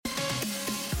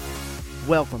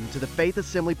Welcome to the Faith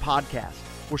Assembly Podcast.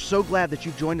 We're so glad that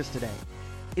you've joined us today.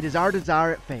 It is our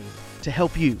desire at Faith to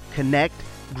help you connect,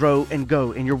 grow, and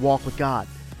go in your walk with God.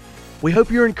 We hope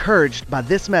you're encouraged by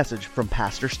this message from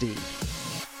Pastor Steve.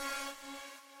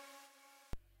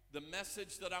 The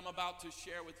message that I'm about to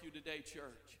share with you today,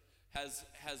 church,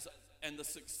 and the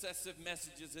successive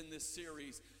messages in this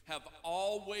series have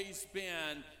always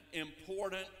been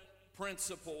important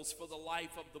principles for the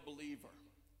life of the believer.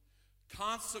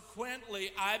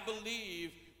 Consequently, I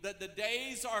believe that the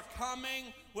days are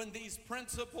coming when these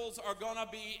principles are going to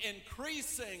be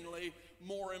increasingly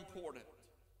more important.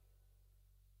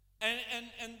 And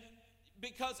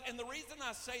the reason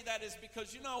I say that is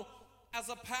because, as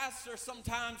a pastor,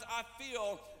 sometimes I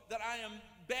feel that I am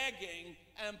begging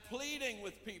and pleading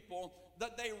with people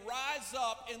that they rise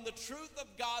up in the truth of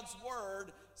God's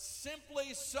word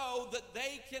simply so that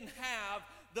they can have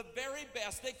the very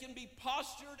best. They can be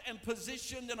postured and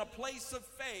positioned in a place of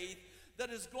faith that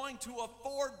is going to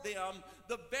afford them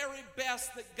the very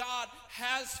best that God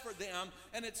has for them,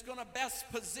 and it's going to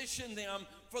best position them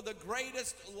for the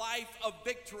greatest life of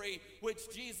victory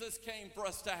which Jesus came for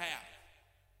us to have.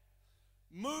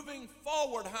 Moving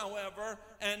forward, however,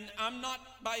 and I'm not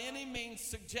by any means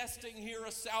suggesting here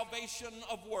a salvation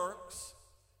of works,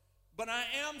 but I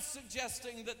am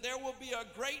suggesting that there will be a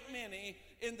great many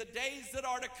in the days that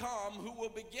are to come who will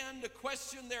begin to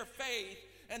question their faith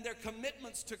and their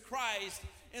commitments to Christ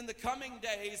in the coming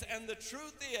days. And the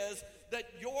truth is that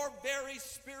your very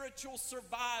spiritual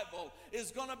survival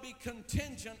is going to be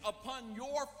contingent upon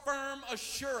your firm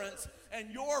assurance and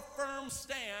your firm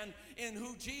stand in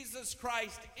who Jesus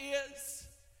Christ is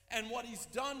and what he's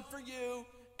done for you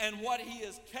and what he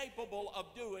is capable of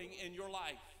doing in your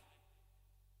life.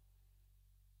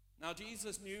 Now,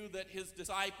 Jesus knew that his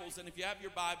disciples, and if you have your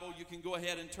Bible, you can go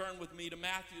ahead and turn with me to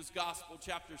Matthew's Gospel,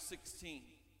 chapter 16.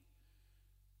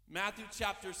 Matthew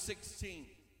chapter 16.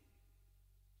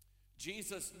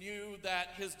 Jesus knew that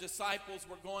his disciples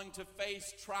were going to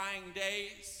face trying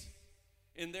days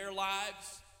in their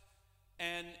lives.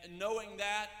 And knowing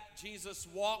that, Jesus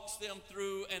walks them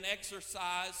through an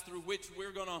exercise through which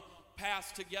we're going to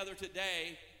pass together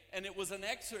today. And it was an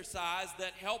exercise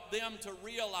that helped them to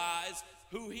realize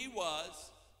who he was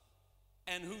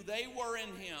and who they were in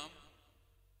him,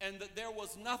 and that there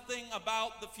was nothing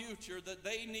about the future that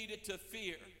they needed to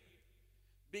fear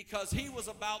because he was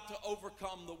about to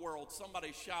overcome the world.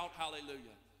 Somebody shout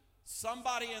hallelujah.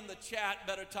 Somebody in the chat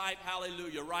better type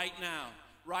hallelujah right now.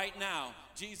 Right now.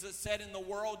 Jesus said, in the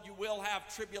world you will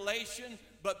have tribulation,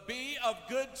 but be of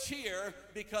good cheer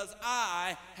because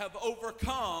I have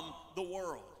overcome the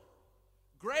world.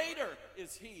 Greater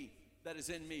is he that is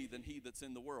in me than he that's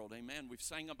in the world. Amen. We've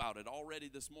sang about it already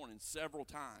this morning several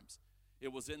times.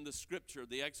 It was in the scripture,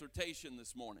 the exhortation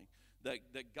this morning, that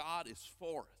God is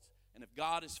for us. And if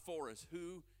God is for us,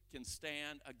 who can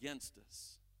stand against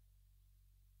us?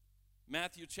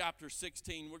 Matthew chapter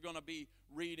 16, we're going to be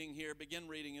reading here, begin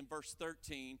reading in verse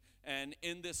 13. And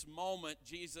in this moment,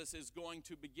 Jesus is going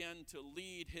to begin to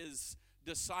lead his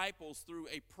disciples through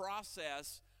a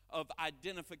process of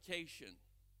identification.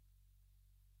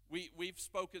 We've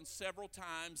spoken several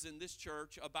times in this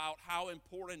church about how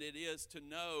important it is to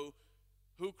know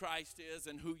who Christ is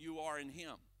and who you are in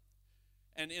him.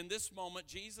 And in this moment,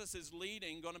 Jesus is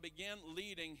going to begin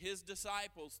leading his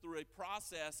disciples through a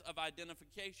process of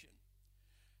identification.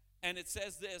 And it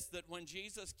says this, that when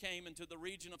Jesus came into the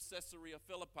region of Caesarea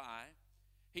Philippi,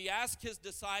 he asked his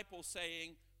disciples,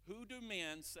 saying, who do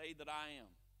men say that I am?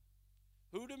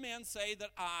 Who do men say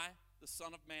that I, the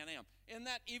Son of Man, am?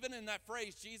 Even in that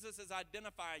phrase, Jesus is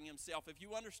identifying himself. If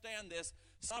you understand this,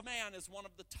 Son of Man is one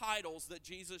of the titles that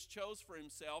Jesus chose for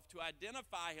himself to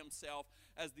identify himself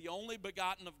as the only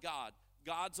begotten of God,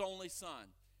 God's only Son.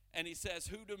 And he says,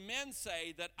 who do men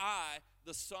say that I,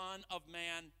 the Son of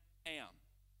Man, am?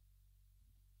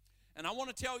 And I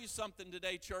want to tell you something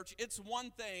today, church. It's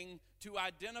one thing to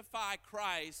identify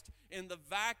Christ in the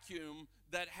vacuum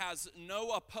that has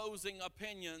no opposing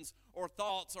opinions or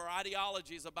thoughts or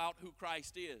ideologies about who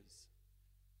Christ is.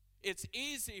 It's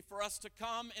easy for us to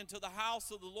come into the house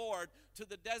of the Lord, to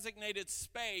the designated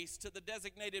space, to the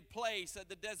designated place, at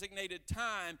the designated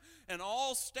time, and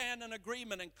all stand in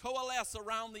agreement and coalesce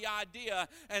around the idea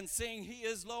and sing, He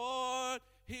is Lord,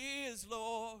 He is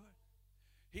Lord.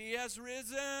 He has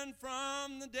risen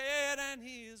from the dead and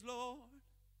He is Lord.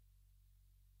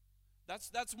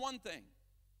 That's one thing.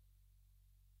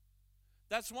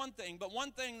 That's one thing. But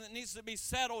one thing that needs to be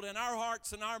settled in our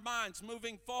hearts and our minds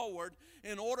moving forward,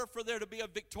 in order for there to be a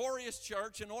victorious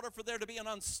church, in order for there to be an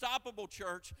unstoppable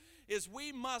church, is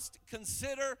we must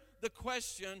consider the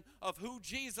question of who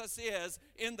Jesus is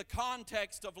in the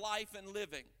context of life and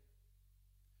living.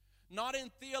 Not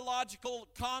in theological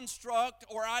construct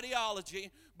or ideology,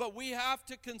 but we have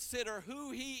to consider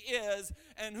who he is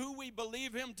and who we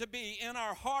believe him to be in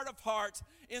our heart of hearts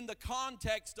in the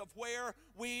context of where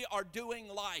we are doing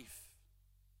life.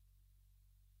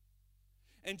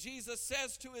 And Jesus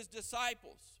says to his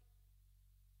disciples,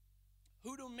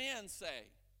 "Who do men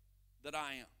say that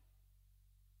I am?"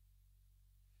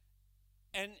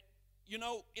 And,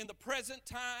 in the present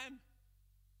time,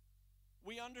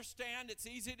 we understand, it's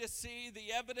easy to see,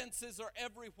 the evidences are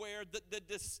everywhere that the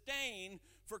disdain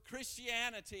for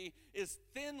Christianity is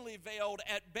thinly veiled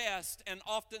at best and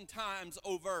oftentimes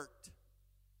overt.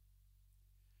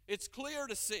 It's clear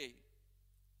to see.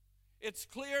 It's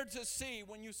clear to see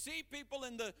when you see people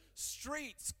in the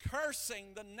streets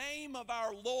cursing the name of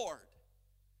our Lord,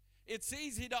 it's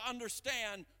easy to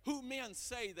understand who men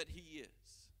say that he is.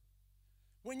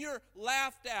 When you're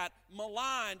laughed at,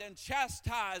 maligned, and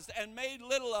chastised and made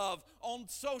little of on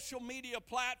social media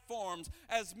platforms,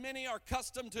 as many are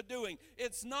accustomed to doing,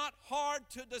 it's not hard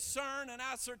to discern and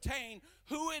ascertain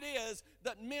who it is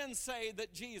that men say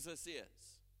that Jesus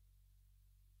is.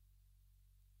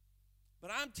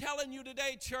 But I'm telling you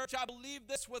today, church, I believe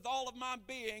this with all of my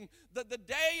being, that the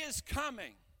day is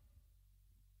coming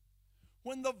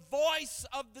when the voice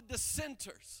of the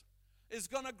dissenters is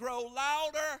going to grow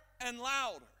louder and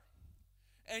louder.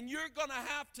 And you're going to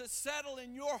have to settle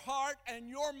in your heart and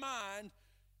your mind,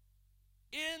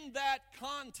 in that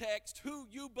context, who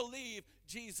you believe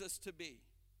Jesus to be.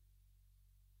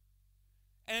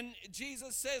 And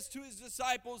Jesus says to his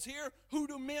disciples here, "Who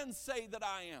do men say that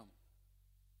I am?"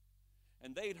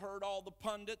 And they'd heard all the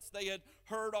pundits. They had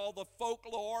heard all the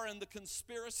folklore and the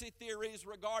conspiracy theories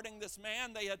regarding this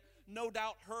man. They had no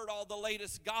doubt heard all the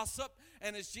latest gossip.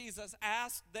 And as Jesus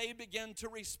asked, they began to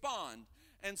respond.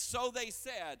 And so they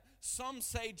said, some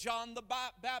say John the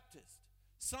Baptist,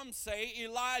 some say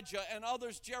Elijah, and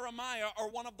others Jeremiah or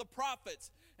one of the prophets.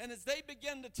 And as they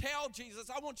begin to tell Jesus,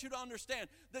 I want you to understand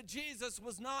that Jesus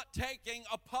was not taking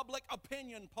a public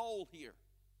opinion poll here.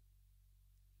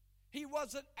 He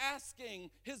wasn't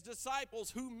asking his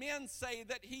disciples who men say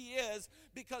that he is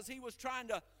because he was trying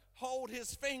to hold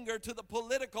his finger to the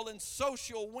political and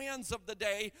social winds of the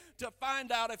day to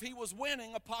find out if he was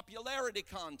winning a popularity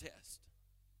contest.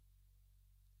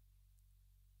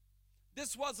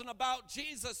 This wasn't about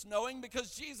Jesus knowing,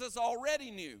 because Jesus already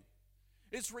knew.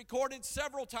 It's recorded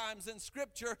several times in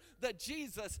Scripture that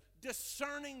Jesus,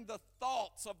 discerning the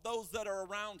thoughts of those that are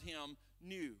around him,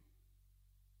 knew.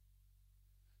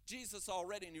 Jesus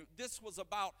already knew. This was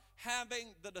about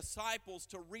having the disciples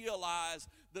to realize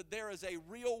that there is a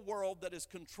real world that is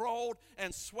controlled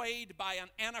and swayed by an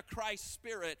Antichrist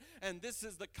spirit, and this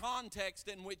is the context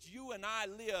in which you and I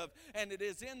live, and it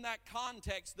is in that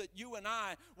context that you and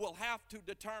I will have to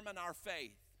determine our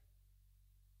faith.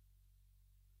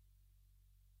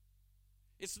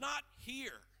 It's not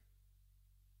here.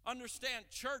 Understand,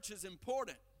 church is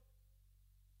important.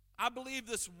 I believe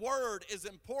this word is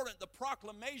important. The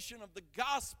proclamation of the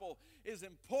gospel is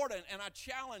important. And I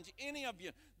challenge any of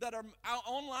you that are out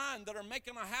online that are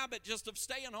making a habit just of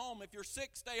staying home. If you're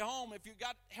sick, stay home. If you've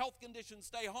got health conditions,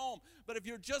 stay home. But if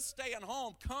you're just staying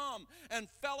home, come and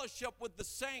fellowship with the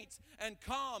saints, and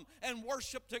come and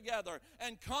worship together,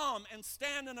 and come and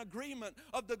stand in agreement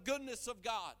of the goodness of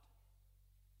God.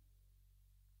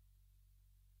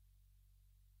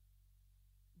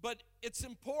 But it's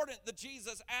important that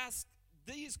Jesus asked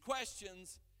these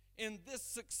questions in this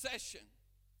succession.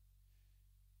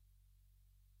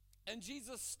 And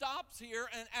Jesus stops here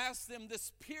and asks them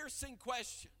this piercing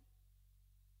question.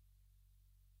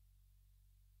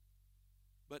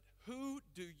 But who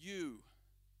do you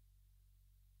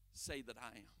say that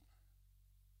I am?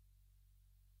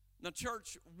 Now,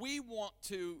 church, we want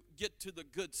to get to the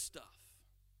good stuff.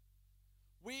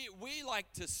 We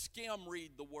like to skim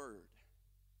read the word.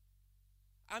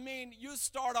 I mean, you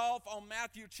start off on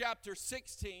Matthew chapter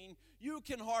 16, you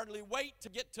can hardly wait to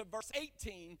get to verse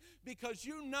 18, because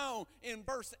you know in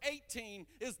verse 18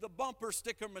 is the bumper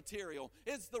sticker material.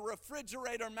 It's the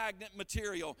refrigerator magnet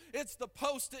material. It's the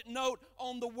post-it note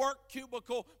on the work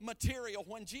cubicle material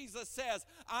when Jesus says,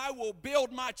 I will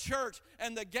build my church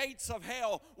and the gates of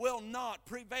hell will not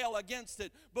prevail against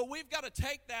it. But we've got to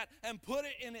take that and put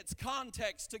it in its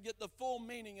context to get the full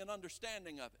meaning and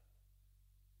understanding of it.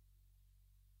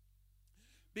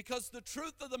 Because the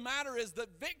truth of the matter is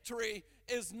that victory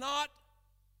is not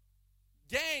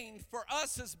gained for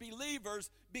us as believers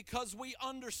because we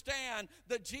understand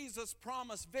that Jesus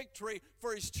promised victory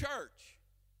for his church.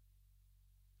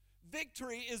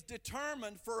 Victory is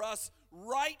determined for us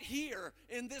right here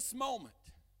in this moment.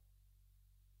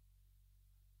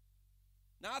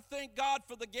 Now, I thank God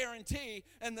for the guarantee,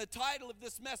 and the title of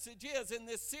this message is, in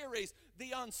this series,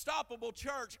 The Unstoppable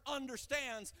Church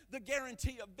Understands the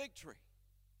Guarantee of Victory.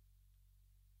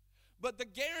 But the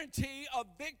guarantee of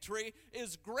victory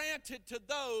is granted to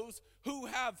those who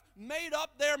have made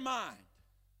up their mind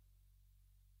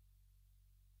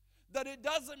that it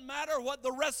doesn't matter what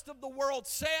the rest of the world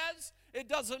says. It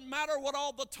doesn't matter what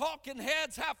all the talking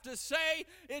heads have to say.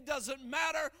 It doesn't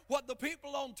matter what the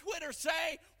people on Twitter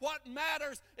say. What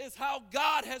matters is how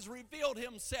God has revealed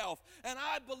himself. And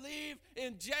I believe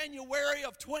in January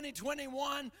of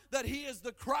 2021 that he is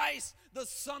the Christ, the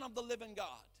Son of the living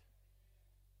God.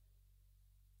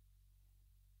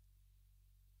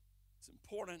 It's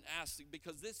important asking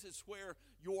because this is where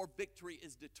your victory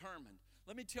is determined.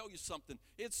 Let me tell you something.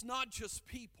 It's not just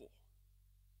people.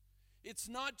 It's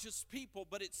not just people,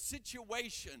 but it's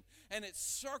situation and it's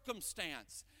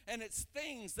circumstance and it's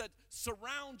things that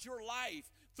surround your life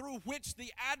through which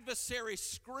the adversary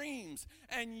screams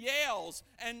and yells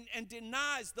and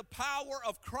denies the power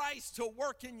of Christ to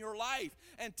work in your life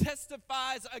and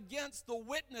testifies against the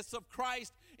witness of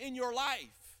Christ in your life.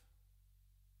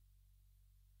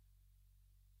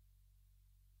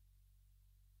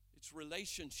 It's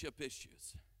relationship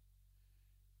issues.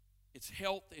 It's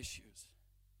health issues.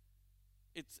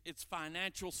 It's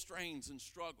financial strains and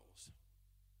struggles.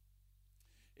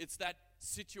 It's that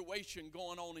situation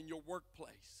going on in your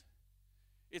workplace.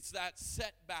 It's that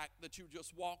setback that you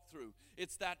just walked through.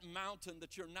 It's that mountain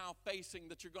that you're now facing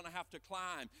that you're going to have to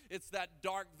climb. It's that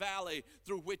dark valley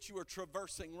through which you are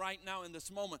traversing right now in this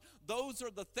moment. Those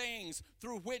are the things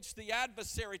through which the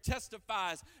adversary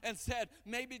testifies and said,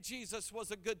 maybe Jesus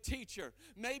was a good teacher.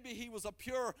 Maybe he was a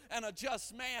pure and a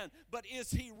just man. But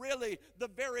is he really the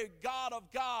very God of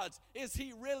gods? Is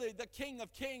he really the King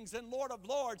of kings and Lord of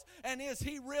lords? And is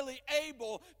he really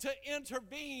able to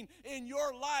intervene in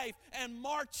your life and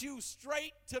march you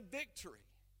straight to victory?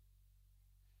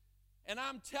 And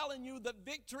I'm telling you that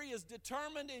victory is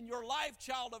determined in your life,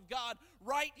 child of God,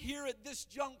 right here at this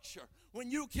juncture,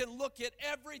 when you can look at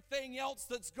everything else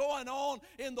that's going on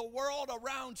in the world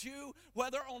around you,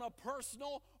 whether on a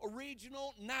personal, or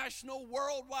regional, national,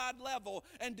 worldwide level,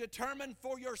 and determine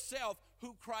for yourself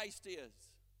who Christ is.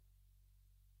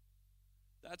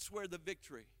 That's where the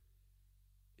victory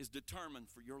is determined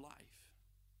for your life.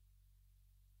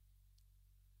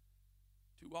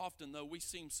 Too often, though, we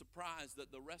seem surprised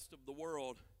that the rest of the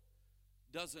world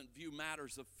doesn't view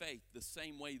matters of faith the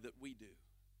same way that we do.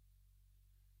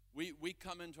 We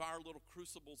come into our little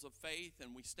crucibles of faith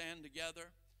and we stand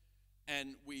together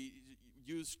and we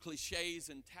use cliches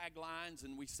and taglines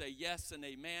and we say yes and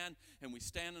amen and we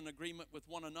stand in agreement with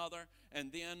one another,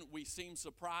 and then we seem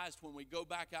surprised when we go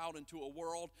back out into a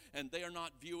world and they are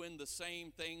not viewing the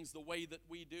same things the way that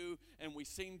we do, and we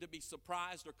seem to be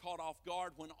surprised or caught off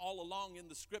guard when all along in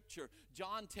the scripture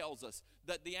John tells us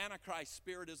that the Antichrist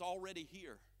spirit is already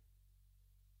here.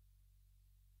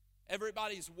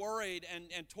 Everybody's worried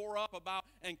and tore up about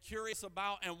and curious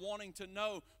about and wanting to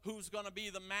know who's going to be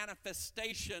the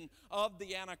manifestation of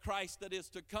the Antichrist that is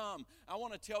to come. I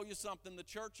want to tell you something. The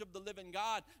Church of the Living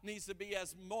God needs to be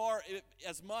as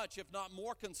much, if not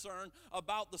more, concerned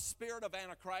about the spirit of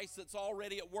Antichrist that's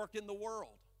already at work in the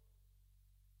world.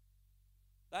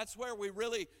 That's where we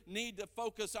really need to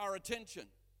focus our attention.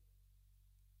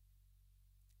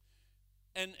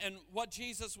 And what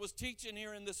Jesus was teaching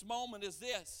here in this moment is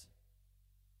this: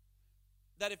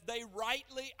 that if they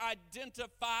rightly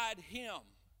identified him,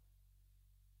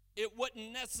 it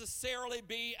wouldn't necessarily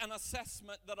be an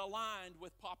assessment that aligned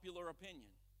with popular opinion.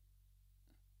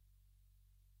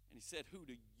 And he said, who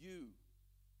do you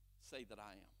say that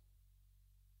I am?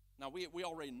 Now, we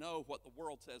already know what the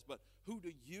world says, but who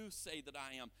do you say that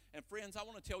I am? And friends, I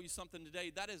want to tell you something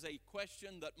today. That is a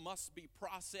question that must be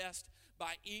processed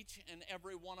by each and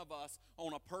every one of us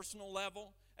on a personal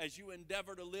level, as you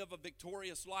endeavor to live a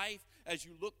victorious life, as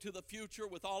you look to the future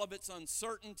with all of its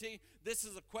uncertainty. This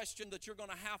is a question that you're going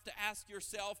to have to ask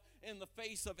yourself in the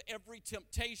face of every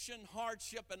temptation,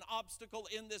 hardship, and obstacle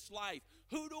in this life.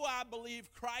 Who do I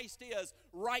believe Christ is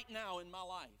right now in my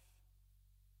life?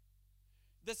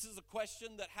 This is a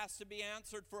question that has to be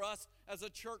answered for us as a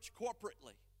church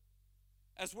corporately,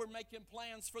 as we're making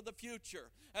plans for the future,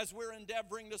 as we're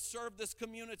endeavoring to serve this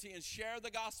community and share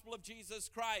the gospel of Jesus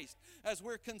Christ, as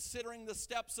we're considering the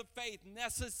steps of faith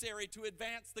necessary to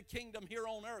advance the kingdom here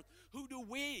on earth. Who do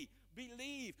we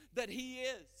believe that he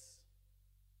is?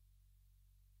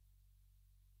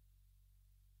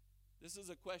 This is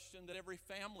a question that every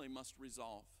family must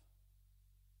resolve.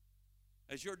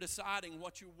 As you're deciding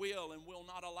what you will and will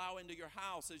not allow into your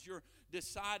house, as you're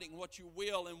deciding what you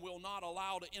will and will not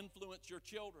allow to influence your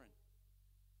children,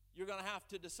 you're going to have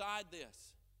to decide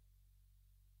this.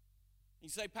 You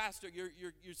say, Pastor,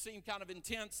 you seem kind of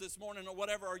intense this morning or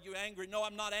whatever. Are you angry? No,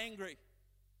 I'm not angry.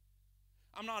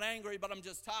 I'm not angry, but I'm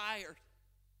just tired.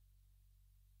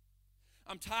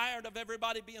 I'm tired of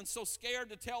everybody being so scared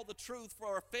to tell the truth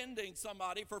for offending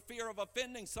somebody, for fear of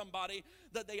offending somebody,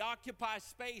 that they occupy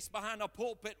space behind a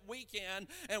pulpit week in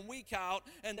and week out,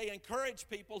 and they encourage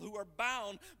people who are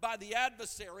bound by the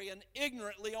adversary and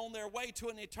ignorantly on their way to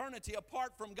an eternity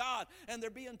apart from God, and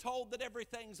they're being told that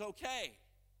everything's okay.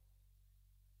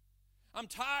 I'm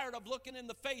tired of looking in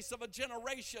the face of a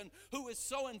generation who is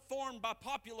so informed by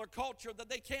popular culture that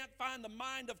they can't find the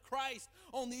mind of Christ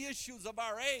on the issues of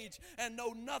our age and know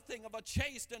nothing of a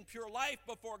chaste and pure life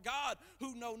before God,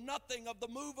 who know nothing of the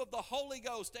move of the Holy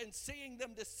Ghost, and seeing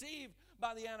them deceived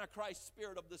by the Antichrist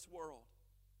spirit of this world.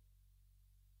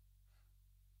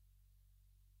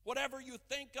 Whatever you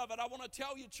think of it, I want to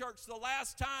tell you, church, the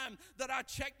last time that I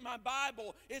checked my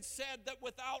Bible, it said that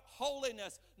without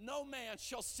holiness, no man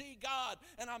shall see God.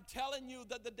 And I'm telling you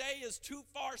that the day is too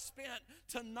far spent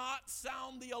to not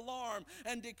sound the alarm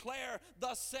and declare,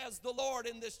 thus says the Lord,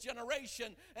 in this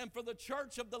generation, and for the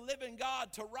church of the living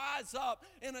God to rise up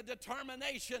in a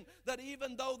determination that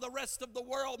even though the rest of the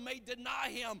world may deny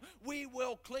him, we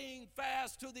will cling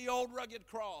fast to the old rugged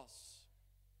cross.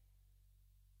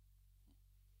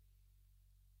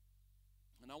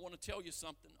 And I want to tell you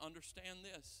something. Understand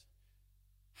this.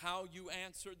 How you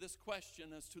answer this question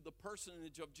as to the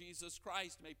personage of Jesus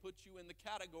Christ may put you in the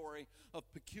category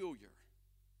of peculiar.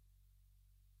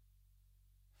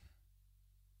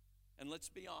 And let's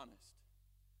be honest.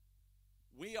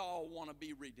 We all want to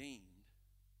be redeemed.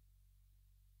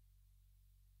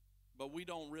 But we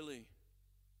don't really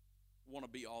want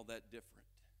to be all that different.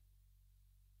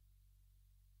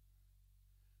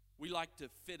 We like to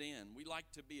fit in. We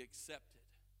like to be accepted.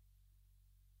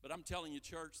 But I'm telling you,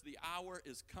 church, the hour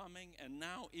is coming, and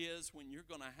now is when you're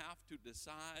going to have to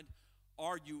decide,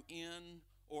 are you in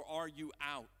or are you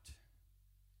out?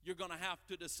 You're going to have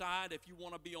to decide if you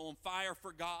want to be on fire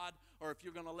for God or if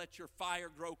you're going to let your fire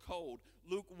grow cold.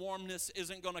 Lukewarmness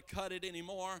isn't going to cut it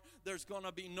anymore. There's going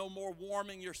to be no more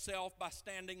warming yourself by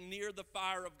standing near the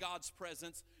fire of God's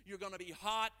presence. You're going to be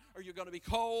hot or you're going to be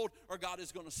cold, or God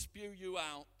is going to spew you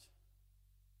out.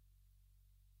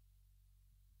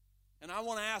 And I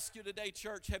want to ask you today,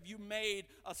 church, have you made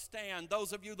a stand?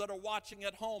 Those of you that are watching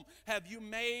at home, have you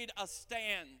made a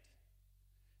stand?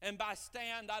 And by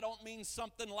stand, I don't mean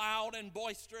something loud and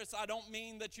boisterous. I don't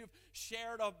mean that you've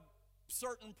shared a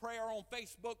certain prayer on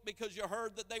Facebook because you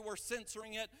heard that they were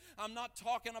censoring it. I'm not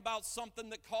talking about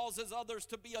something that causes others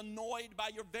to be annoyed by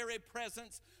your very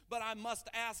presence. But I must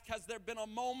ask, has there been a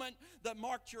moment that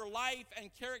marked your life and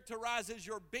characterizes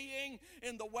your being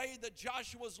in the way that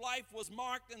Joshua's life was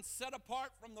marked and set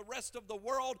apart from the rest of the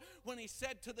world when he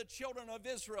said to the children of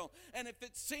Israel, and if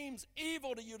it seems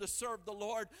evil to you to serve the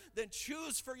Lord, then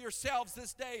choose for yourselves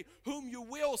this day whom you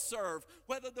will serve,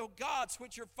 whether the gods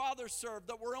which your fathers served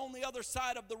that were on the other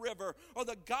side of the river, or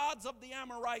the gods of the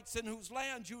Amorites in whose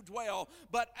land you dwell.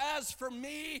 But as for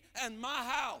me and my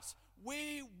house,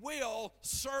 we will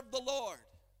serve the Lord.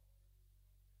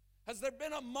 Has there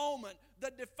been a moment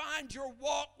that defined your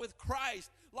walk with Christ,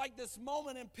 like this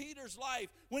moment in Peter's life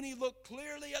when he looked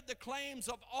clearly at the claims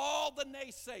of all the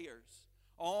naysayers,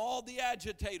 all the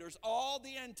agitators, all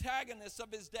the antagonists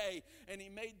of his day, and he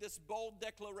made this bold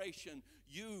declaration: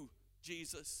 you,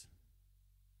 Jesus,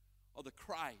 are the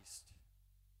Christ,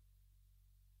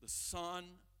 the Son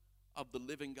of the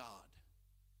living God.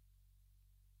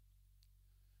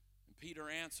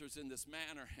 Peter answers in this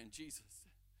manner, and Jesus,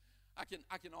 I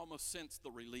can almost sense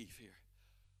the relief here.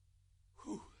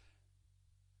 Whew.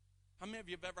 How many of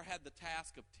you have ever had the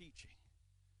task of teaching?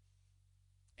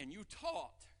 And you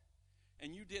taught,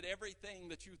 and you did everything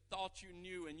that you thought you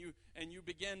knew, and you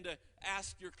began to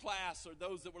ask your class or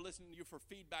those that were listening to you for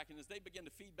feedback, and as they began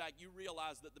to feedback, you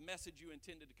realized that the message you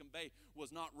intended to convey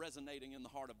was not resonating in the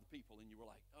heart of the people, and you were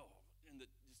like, oh, and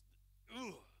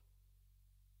ugh.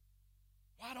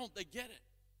 Why don't they get it?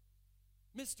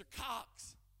 Mr.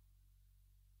 Cox,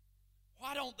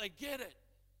 why don't they get it?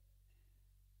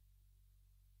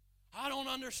 I don't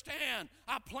understand.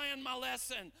 I planned my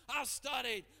lesson. I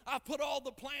studied. I put all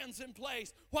the plans in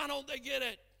place. Why don't they get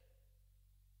it?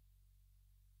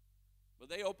 But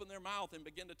they open their mouth and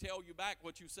begin to tell you back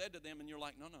what you said to them, and you're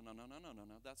like, no.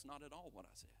 That's not at all what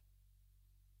I said.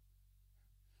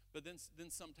 But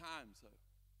then sometimes,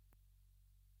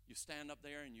 You stand up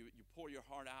there and you pour your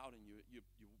heart out and you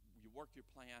work your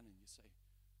plan and you say,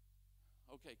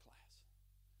 okay, class,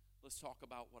 let's talk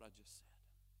about what I just said.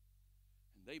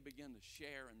 And they begin to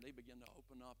share and they begin to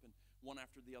open up, and one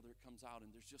after the other it comes out,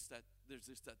 and there's just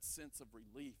that sense of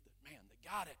relief that, man, they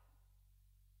got it.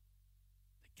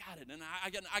 They got it. And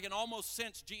I can almost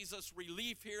sense Jesus'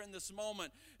 relief here in this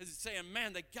moment as he's saying,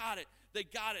 man, they got it. They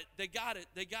got it. They got it.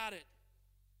 They got it.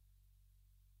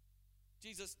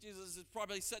 Jesus is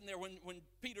probably sitting there when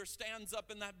Peter stands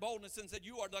up in that boldness and said,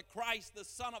 you are the Christ, the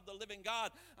Son of the living God.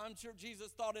 I'm sure Jesus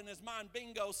thought in his mind,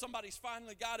 bingo, somebody's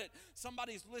finally got it.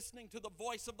 Somebody's listening to the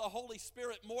voice of the Holy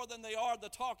Spirit more than they are the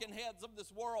talking heads of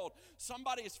this world.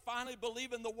 Somebody is finally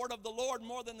believing the word of the Lord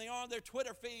more than they are their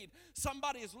Twitter feed.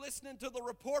 Somebody is listening to the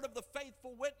report of the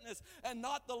faithful witness and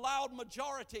not the loud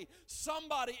majority.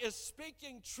 Somebody is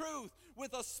speaking truth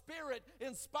with a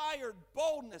Spirit-inspired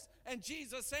boldness. And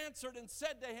Jesus answered and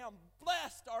said to him,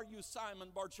 blessed are you, Simon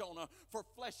Bar-Jonah, for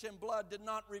flesh and blood did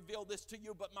not reveal this to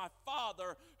you, but my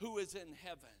Father who is in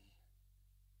heaven.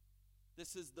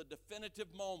 This is the definitive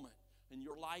moment in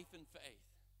your life and faith.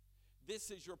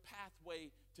 This is your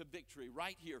pathway to victory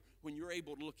right here, when you're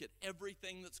able to look at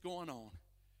everything that's going on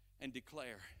and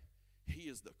declare, he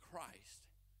is the Christ,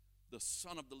 the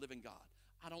Son of the living God.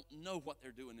 I don't know what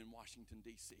they're doing in Washington,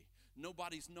 D.C.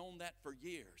 Nobody's known that for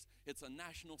years. It's a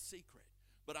national secret.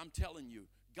 But I'm telling you,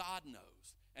 God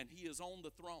knows, and he is on the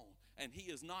throne, and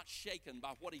he is not shaken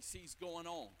by what he sees going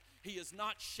on. He is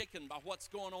not shaken by what's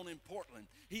going on in Portland.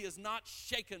 He is not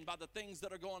shaken by the things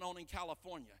that are going on in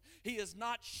California. He is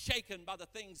not shaken by the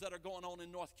things that are going on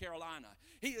in North Carolina.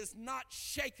 He is not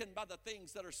shaken by the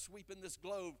things that are sweeping this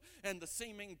globe and the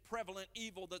seeming prevalent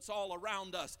evil that's all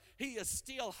around us. He is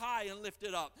still high and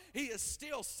lifted up. He is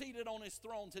still seated on his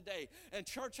throne today. And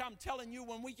church, I'm telling you,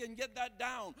 when we can get that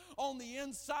down on the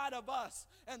inside of us,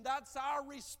 and that's our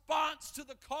response to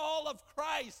the call of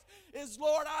Christ, is,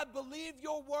 Lord, I believe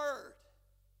your word.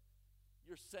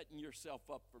 You're setting yourself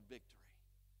up for victory.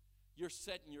 You're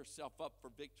setting yourself up for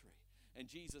victory. And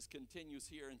Jesus continues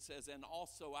here and says, and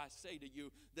also I say to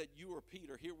you that you are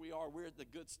Peter. Here we are, we're at the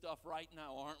good stuff right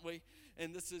now, aren't we?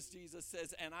 And this is, Jesus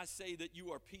says, and I say that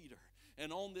you are Peter.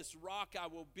 And on this rock I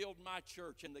will build my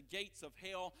church, and the gates of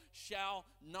hell shall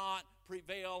not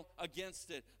prevail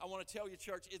against it. I want to tell you,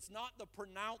 church, it's not the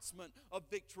pronouncement of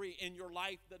victory in your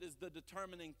life that is the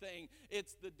determining thing.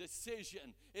 It's the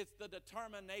decision. It's the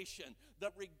determination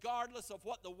that regardless of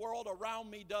what the world around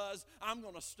me does, I'm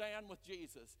going to stand with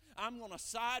Jesus. I'm going to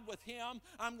side with him.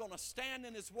 I'm going to stand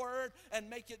in his word and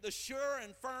make it the sure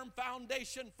and firm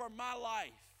foundation for my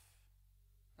life.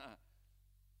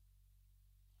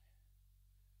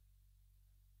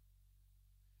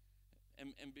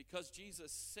 And because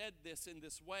Jesus said this in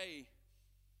this way,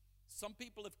 some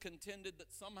people have contended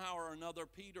that somehow or another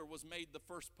Peter was made the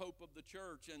first pope of the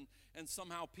church, and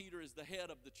somehow Peter is the head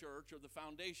of the church or the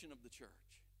foundation of the church.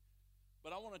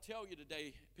 But I want to tell you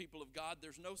today, people of God,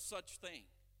 there's no such thing.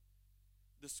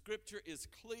 The scripture is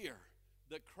clear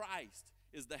that Christ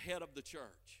is the head of the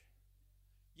church.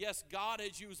 Yes, God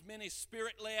has used many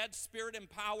Spirit-led,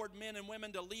 Spirit-empowered men and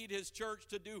women to lead his church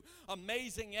to do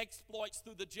amazing exploits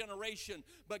through the generation.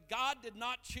 But God did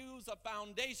not choose a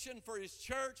foundation for his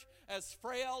church as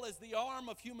frail as the arm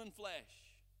of human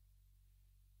flesh.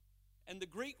 And the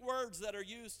Greek words that are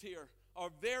used here are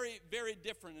very, very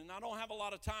different. And I don't have a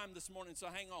lot of time this morning, so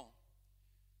hang on.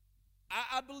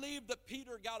 I believe that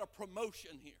Peter got a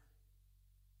promotion here.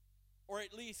 Or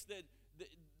at least that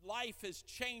life is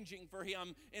changing for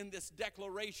him in this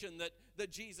declaration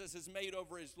that Jesus has made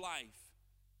over his life.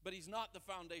 But he's not the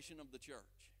foundation of the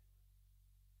church.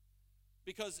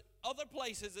 Because other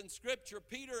places in Scripture,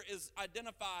 Peter is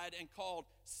identified and called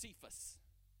Cephas,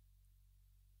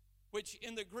 which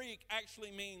in the Greek actually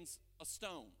means a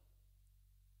stone,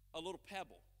 a little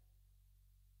pebble.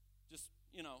 Just,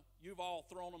 you've all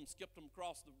thrown them, skipped them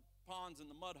across the ponds and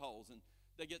the mud holes, and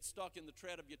they get stuck in the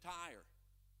tread of your tire.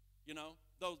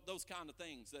 Those kind of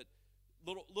things, that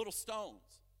little stones,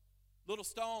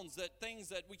 that things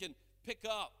that we can pick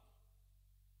up,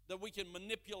 that we can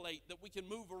manipulate, that we can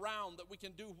move around, that we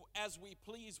can do as we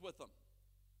please with them.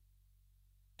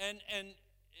 And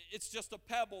it's just a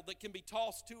pebble that can be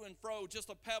tossed to and fro, just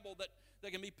a pebble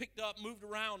that can be picked up, moved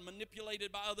around,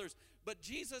 manipulated by others. But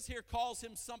Jesus here calls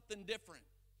him something different.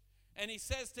 And he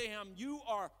says to him, you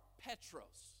are Petros.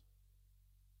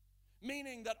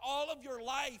 Meaning that all of your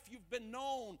life you've been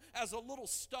known as a little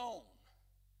stone.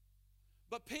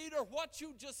 But Peter, what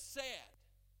you just said,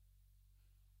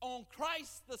 on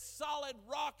Christ the solid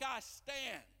rock I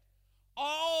stand,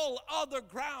 All other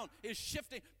ground is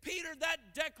shifting. Peter,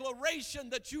 that declaration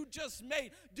that you just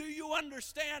made, do you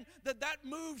understand that that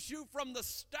moves you from the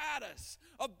status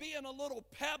of being a little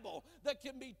pebble that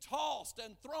can be tossed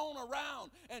and thrown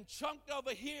around and chunked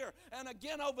over here and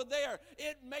again over there?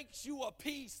 It makes you a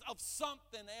piece of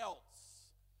something else.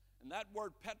 And that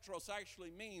word Petros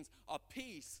actually means a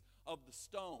piece of the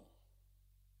stone,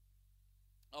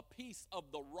 a piece of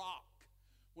the rock.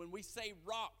 When we say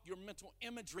rock, your mental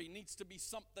imagery needs to be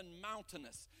something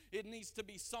mountainous. It needs to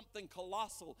be something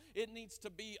colossal. It needs to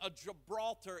be a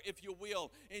Gibraltar, if you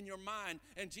will, in your mind.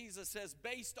 And Jesus says,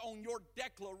 based on your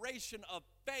declaration of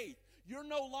faith, you're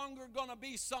no longer going to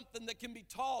be something that can be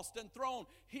tossed and thrown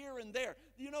here and there.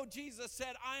 You know, Jesus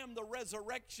said, I am the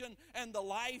resurrection and the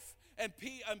life. And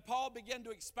Paul began to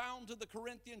expound to the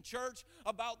Corinthian church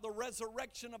about the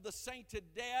resurrection of the sainted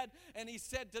dead. And he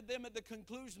said to them at the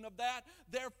conclusion of that,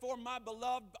 therefore, my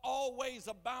beloved, always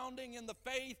abounding in the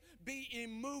faith, be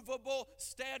immovable,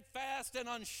 steadfast, and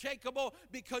unshakable,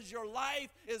 because your life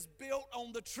is built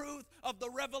on the truth of the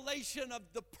revelation of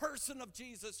the person of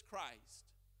Jesus Christ.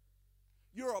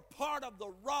 You're a part of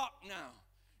the rock now.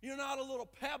 You're not a little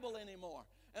pebble anymore.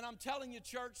 And I'm telling you,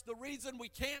 church, the reason we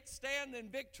can't stand in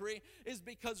victory is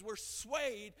because we're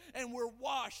swayed and we're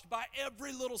washed by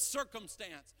every little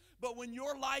circumstance. But when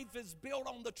your life is built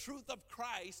on the truth of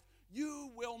Christ,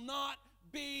 you will not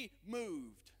be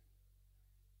moved.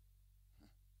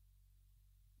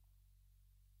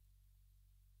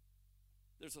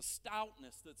 There's a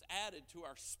stoutness that's added to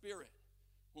our spirit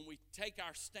when we take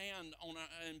our stand on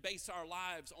and base our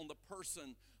lives on the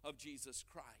person of Jesus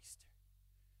Christ.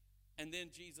 And then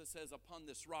Jesus says, upon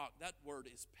this rock, that word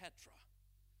is Petra.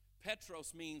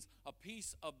 Petros means a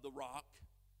piece of the rock,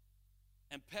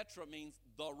 and Petra means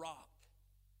the rock.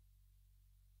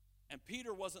 And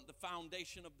Peter wasn't the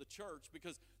foundation of the church,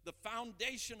 because the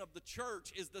foundation of the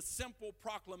church is the simple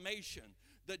proclamation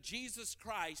that Jesus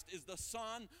Christ is the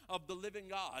Son of the living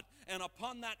God. And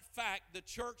upon that fact, the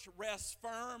church rests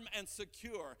firm and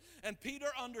secure. And Peter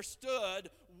understood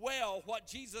well what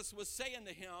Jesus was saying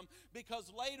to him,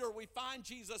 because later we find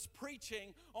Jesus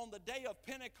preaching on the day of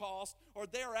Pentecost or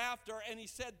thereafter, and he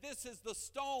said, this is the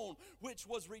stone which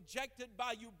was rejected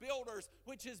by you builders,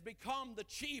 which has become the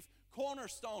chief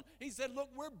cornerstone. He said, look,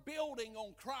 we're building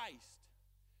on Christ.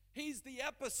 He's the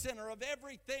epicenter of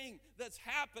everything that's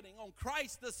happening. On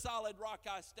Christ, the solid rock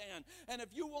I stand. And if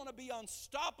you want to be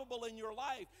unstoppable in your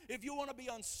life, if you want to be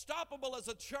unstoppable as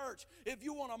a church, if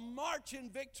you want to march in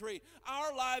victory,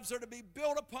 our lives are to be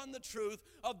built upon the truth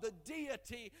of the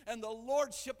deity and the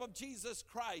lordship of Jesus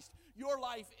Christ. Your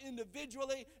life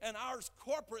individually and ours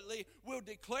corporately will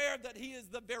declare that He is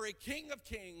the very King of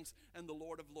kings and the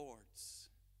Lord of lords.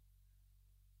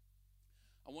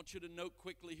 I want you to note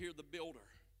quickly here the builder.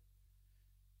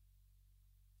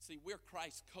 See, we're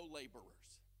Christ's co-laborers,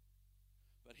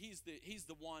 but he's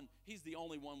the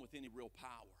only one with any real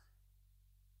power.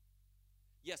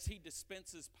 Yes, He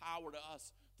dispenses power to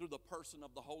us through the person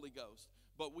of the Holy Ghost,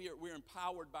 but we're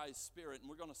empowered by His Spirit, and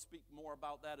we're going to speak more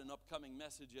about that in upcoming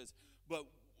messages. But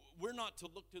we're not to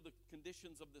look to the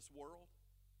conditions of this world.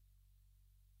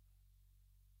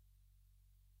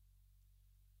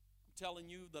 I'm telling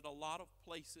you that a lot of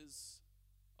places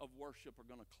of worship are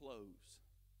going to close,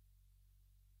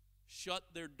 shut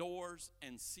their doors,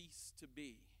 and cease to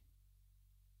be,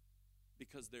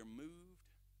 because they're moved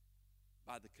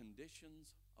by the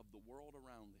conditions of the world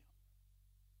around them.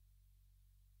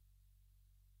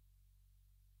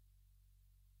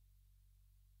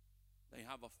 They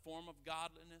have a form of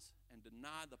godliness and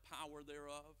deny the power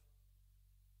thereof,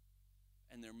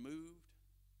 and they're moved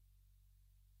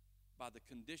by the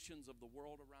conditions of the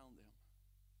world around them.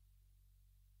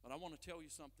 But I want to tell you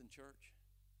something, church.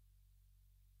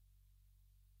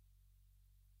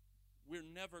 We're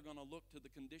never going to look to the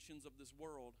conditions of this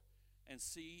world and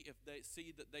see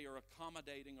that they are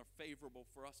accommodating or favorable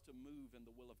for us to move in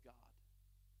the will of God.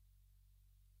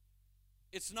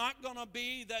 It's not going to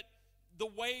be that the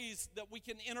ways that we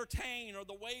can entertain or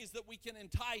the ways that we can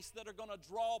entice that are going to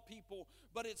draw people,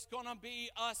 but it's going to be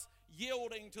us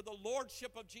yielding to the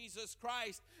lordship of Jesus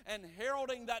Christ and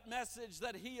heralding that message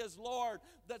that He is Lord,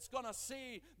 that's going to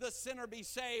see the sinner be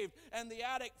saved and the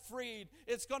addict freed.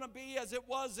 It's going to be as it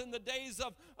was in the days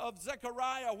of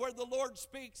Zechariah, where the Lord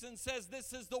speaks and says,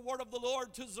 this is the word of the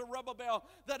Lord to Zerubbabel,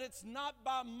 that it's not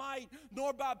by might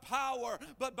nor by power,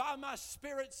 but by my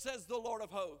Spirit, says the Lord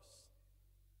of hosts.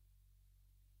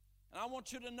 And I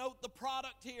want you to note the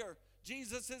product here.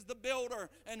 Jesus is the builder,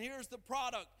 and here's the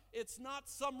product. It's not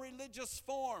some religious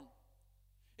form.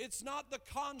 It's not the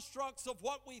constructs of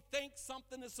what we think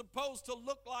something is supposed to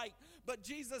look like. But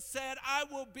Jesus said, I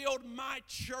will build my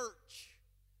church,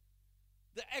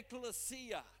 the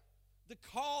ecclesia, the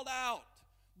called out,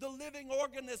 the living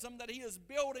organism that he is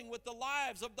building with the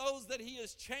lives of those that he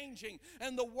is changing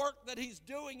and the work that he's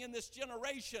doing in this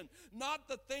generation. Not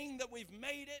the thing that we've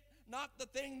made it, not the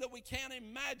thing that we can't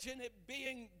imagine it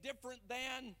being different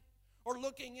than or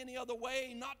looking any other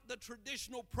way, not the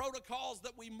traditional protocols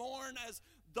that we mourn as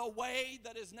the way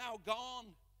that is now gone.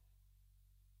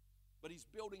 But he's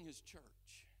building his church.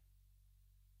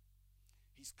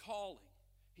 He's calling.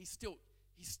 He's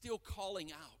still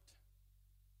calling out.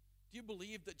 Do you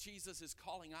believe that Jesus is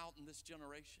calling out in this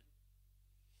generation?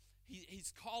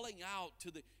 He's calling out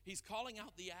he's calling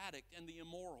out the addict and the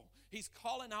immoral. He's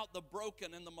calling out the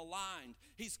broken and the maligned.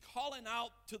 He's calling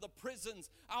out to the prisons,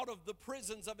 out of the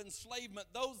prisons of enslavement,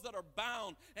 those that are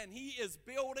bound, and he is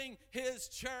building his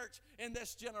church in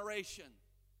this generation.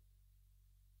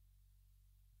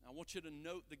 Now, I want you to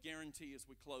note the guarantee as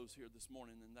we close here this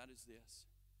morning, and that is this: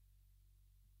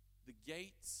 the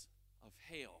gates of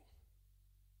hell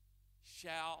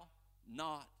shall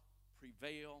not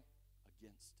prevail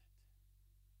against it.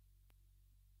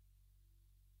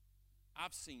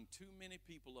 I've seen too many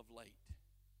people of late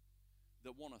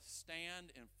that want to stand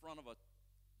in front of a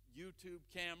YouTube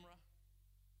camera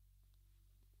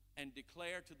and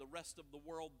declare to the rest of the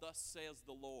world, thus says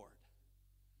the Lord.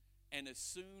 And as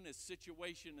soon as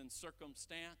situation and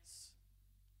circumstance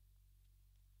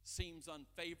seems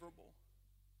unfavorable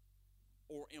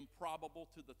or improbable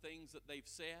to the things that they've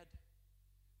said,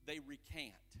 they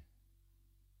recant.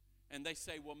 And they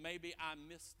say, well, maybe I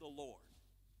missed the Lord.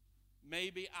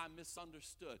 Maybe I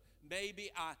misunderstood.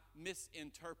 Maybe I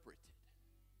misinterpreted.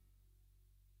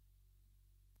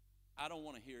 I don't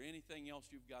want to hear anything else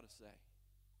you've got to say.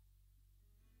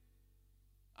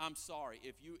 I'm sorry.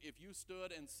 If you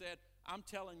stood and said, I'm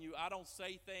telling you, I don't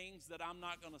say things that I'm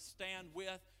not going to stand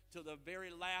with to the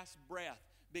very last breath,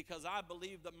 because I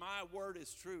believe that my word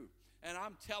is true. And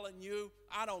I'm telling you,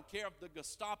 I don't care if the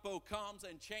Gestapo comes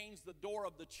and chains the door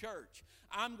of the church.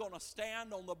 I'm going to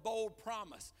stand on the bold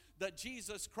promise that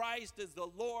Jesus Christ is the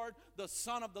Lord, the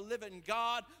Son of the living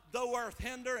God. Though earth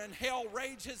hinder and hell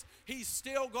rages, he's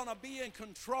still going to be in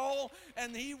control,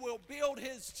 and he will build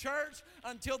his church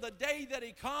until the day that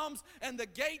he comes, and the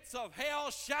gates of hell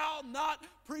shall not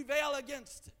prevail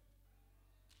against it.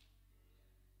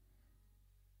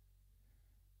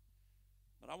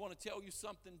 But I want to tell you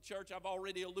something, church. I've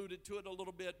already alluded to it a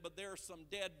little bit, but there are some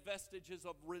dead vestiges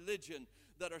of religion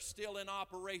that are still in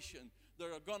operation,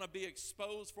 that are going to be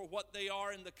exposed for what they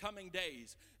are in the coming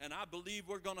days. And I believe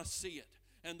we're going to see it.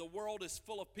 And the world is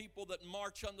full of people that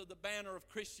march under the banner of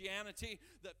Christianity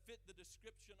that fit the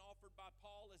description offered by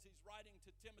Paul as he's writing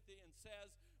to Timothy and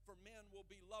says, for men will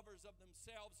be lovers of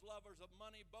themselves, lovers of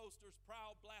money, boasters,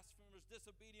 proud, blasphemers,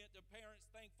 disobedient to parents,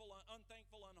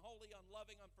 unthankful, unholy,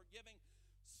 unloving, unforgiving,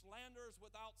 slanderers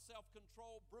without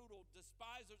self-control, brutal,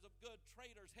 despisers of good,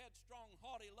 traitors, headstrong,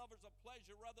 haughty, lovers of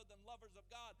pleasure rather than lovers of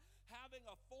God, having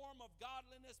a form of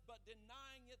godliness but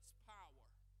denying its power.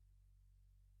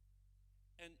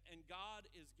 And God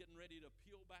is getting ready to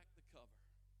peel back the cover.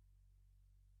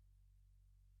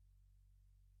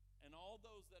 And all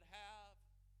those that have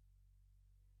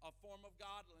a form of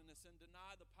godliness and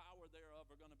deny the power thereof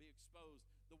are going to be exposed.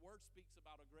 The word speaks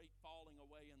about a great falling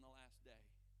away in the last day.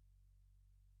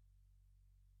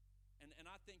 And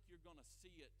I think you're going to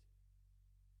see it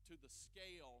to the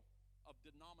scale of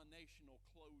denominational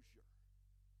closure.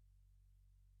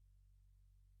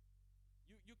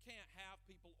 You can't have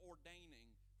people ordaining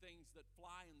things that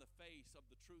fly in the face of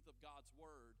the truth of God's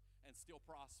word and still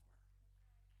prosper.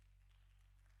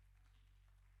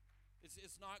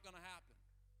 It's not going to happen.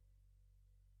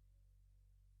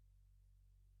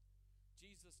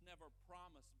 Jesus never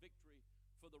promised victory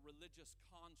for the religious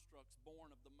constructs born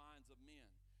of the minds of men.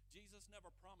 Jesus never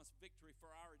promised victory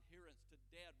for our adherence to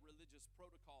dead religious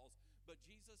protocols, but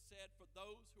Jesus said for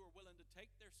those who are willing to take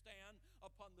their stand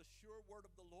upon the sure word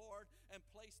of the Lord and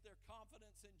place their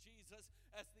confidence in Jesus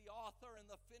as the author and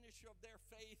the finisher of their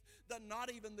faith, that not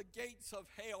even the gates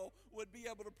of hell would be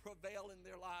able to prevail in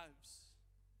their lives.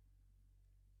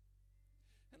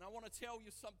 And I want to tell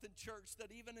you something, church,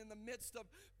 that even in the midst of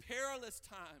perilous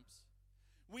times,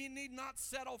 we need not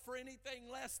settle for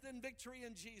anything less than victory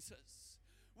in Jesus.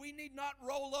 We need not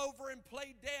roll over and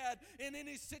play dead in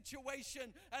any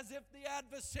situation as if the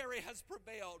adversary has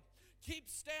prevailed. Keep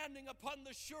standing upon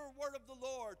the sure word of the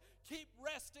Lord. Keep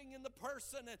resting in the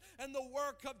person and the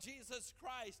work of Jesus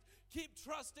Christ. Keep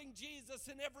trusting Jesus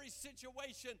in every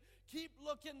situation. Keep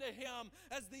looking to him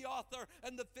as the author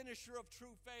and the finisher of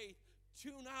true faith.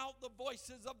 Tune out the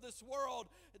voices of this world.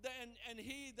 And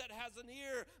he that has an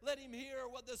ear, let him hear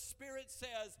what the Spirit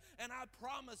says. And I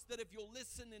promise that if you'll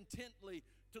listen intently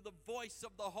to the voice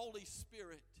of the Holy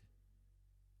Spirit,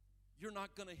 you're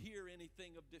not going to hear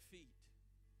anything of defeat.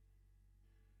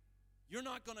 You're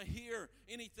not going to hear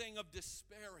anything of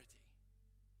disparity.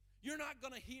 You're not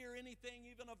going to hear anything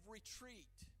even of retreat.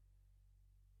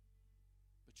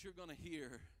 But you're going to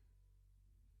hear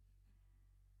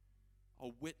a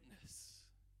witness.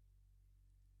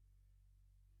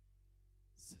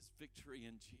 It says, victory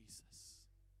in Jesus,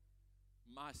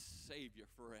 my Savior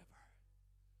forever.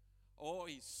 Oh,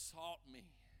 he sought me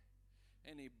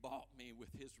and he bought me with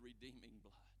his redeeming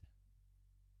blood.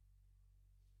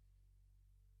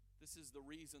 This is the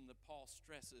reason that Paul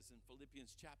stresses in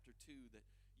Philippians chapter 2 that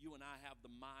you and I have the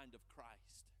mind of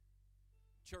Christ.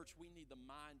 Church, we need the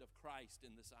mind of Christ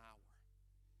in this hour.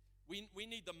 We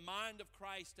need the mind of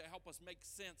Christ to help us make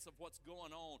sense of what's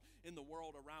going on in the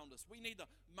world around us. We need the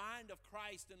mind of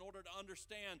Christ in order to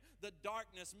understand that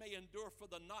darkness may endure for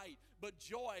the night, but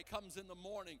joy comes in the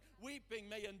morning. Weeping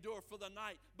may endure for the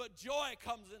night, but joy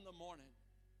comes in the morning.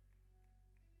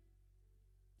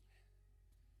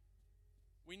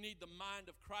 We need the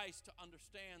mind of Christ to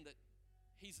understand that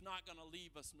he's not going to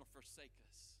leave us nor forsake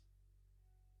us.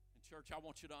 And church, I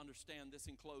want you to understand this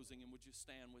in closing, and would you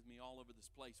stand with me all over this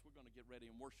place? We're going to get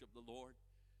ready and worship the Lord.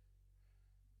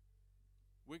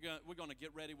 We're going to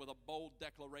get ready with a bold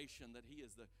declaration that he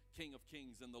is the King of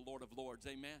Kings and the Lord of Lords.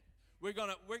 Amen. We're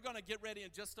going to get ready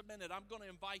in just a minute. I'm going to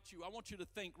invite you. I want you to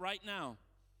think right now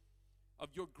of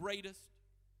your greatest,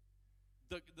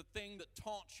 the thing that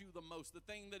taunts you the most, the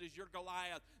thing that is your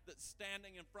Goliath that's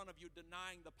standing in front of you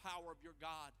denying the power of your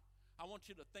God. I want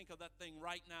you to think of that thing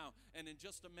right now. And in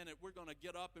just a minute, we're going to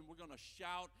get up and we're going to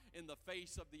shout in the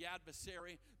face of the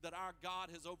adversary that our God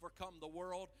has overcome the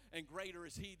world, and greater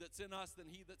is he that's in us than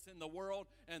he that's in the world.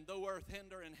 And though earth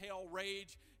hinder and hell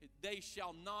rage, they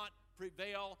shall not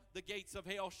prevail. The gates of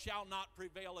hell shall not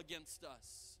prevail against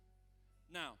us.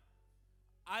 Now,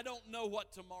 I don't know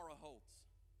what tomorrow holds,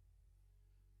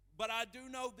 but I do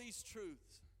know these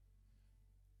truths,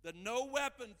 that no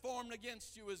weapon formed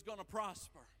against you is going to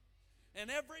prosper. And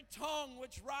every tongue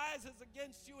which rises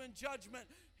against you in judgment,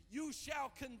 you shall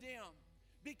condemn,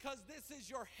 because this is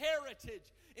your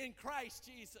heritage in Christ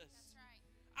Jesus. That's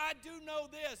right. I do know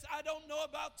this. I don't know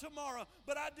about tomorrow,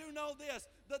 but I do know this,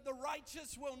 that the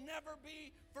righteous will never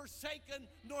be forsaken,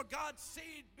 nor God's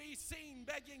seed be seen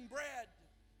begging bread.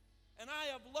 And I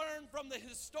have learned from the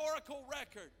historical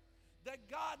record that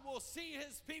God will see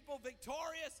his people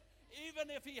victorious, even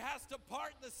if he has to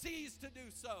part the seas to do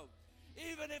so.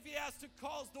 Even if he has to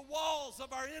cause the walls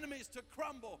of our enemies to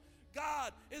crumble,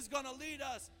 God is going to lead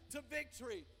us to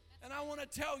victory. And I want to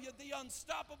tell you, the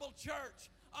Unstoppable Church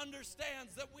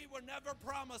understands that we were never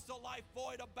promised a life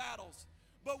void of battles,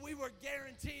 but we were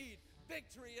guaranteed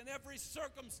victory in every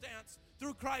circumstance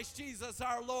through Christ Jesus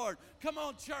our Lord. Come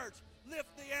on, church,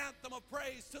 lift the anthem of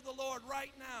praise to the Lord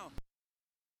right now.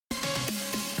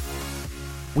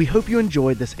 We hope you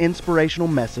enjoyed this inspirational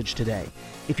message today.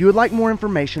 If you would like more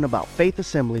information about Faith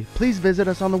Assembly, please visit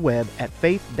us on the web at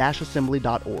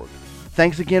faith-assembly.org.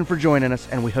 Thanks again for joining us,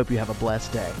 and we hope you have a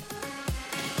blessed day.